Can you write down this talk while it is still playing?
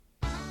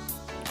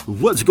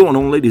What's going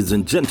on, ladies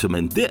and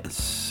gentlemen?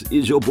 This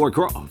is your boy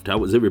Croft.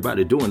 How is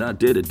everybody doing out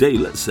there today?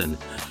 Listen,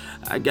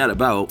 I got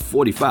about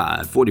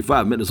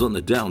 45 minutes on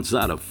the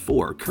downside of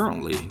 4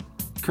 currently.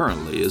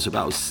 It's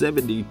about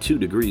 72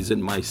 degrees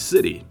in my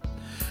city.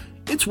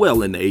 It's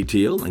well in the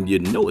ATL, and you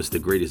know it's the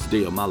greatest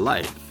day of my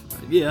life.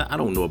 Yeah, I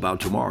don't know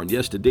about tomorrow, and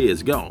yesterday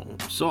is gone.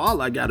 So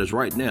all I got is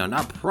right now, and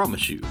I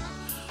promise you,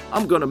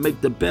 I'm going to make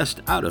the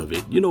best out of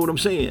it. You know what I'm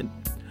saying?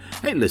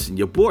 Hey, listen,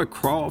 your boy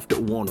Croft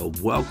want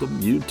to welcome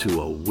you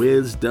to a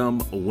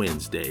Wisdom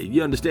Wednesday.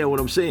 You understand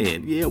what I'm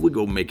saying? Yeah, we're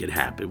going to make it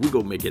happen.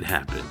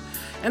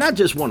 And I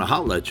just want to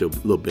holler at you a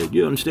little bit.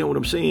 You understand what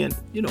I'm saying?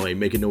 You know, I ain't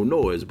making no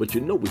noise, but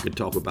you know we could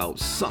talk about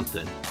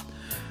something.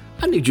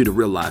 I need you to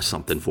realize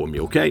something for me,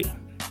 okay?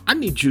 I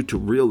need you to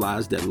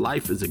realize that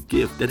life is a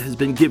gift that has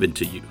been given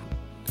to you.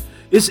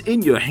 It's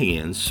in your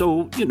hands,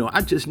 so,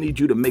 I just need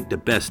you to make the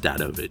best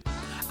out of it.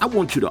 I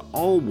want you to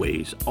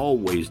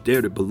always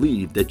dare to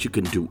believe that you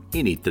can do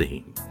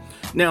anything.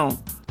 Now,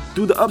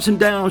 through the ups and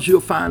downs,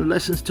 you'll find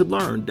lessons to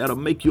learn that'll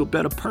make you a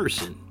better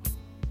person.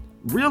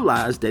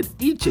 Realize that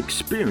each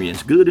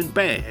experience, good and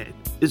bad,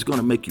 is going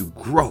to make you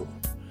grow.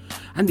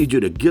 I need you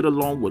to get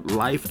along with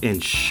life,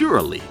 and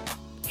surely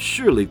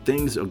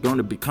things are going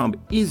to become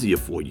easier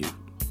for you.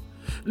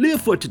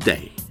 Live for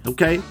today,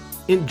 okay?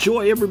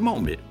 Enjoy every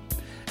moment.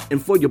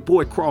 And for your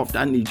boy Croft,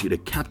 I need you to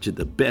capture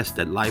the best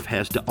that life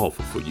has to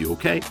offer for you,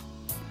 okay?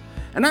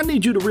 And I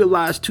need you to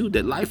realize, too,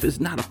 that life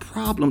is not a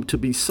problem to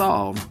be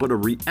solved, but a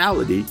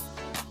reality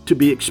to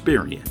be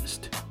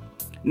experienced.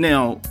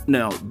 Now,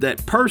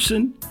 that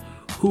person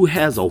who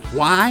has a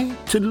why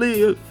to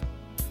live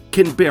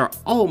can bear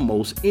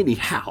almost any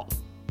how.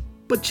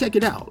 But check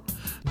it out.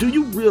 Do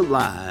you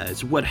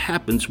realize what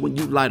happens when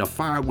you light a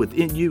fire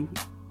within you?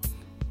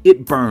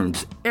 It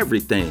burns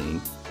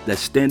everything that's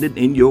standing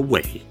in your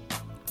way.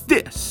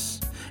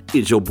 This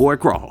is your boy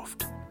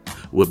Croft.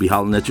 We'll be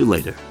hollering at you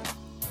later.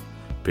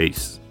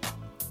 Peace.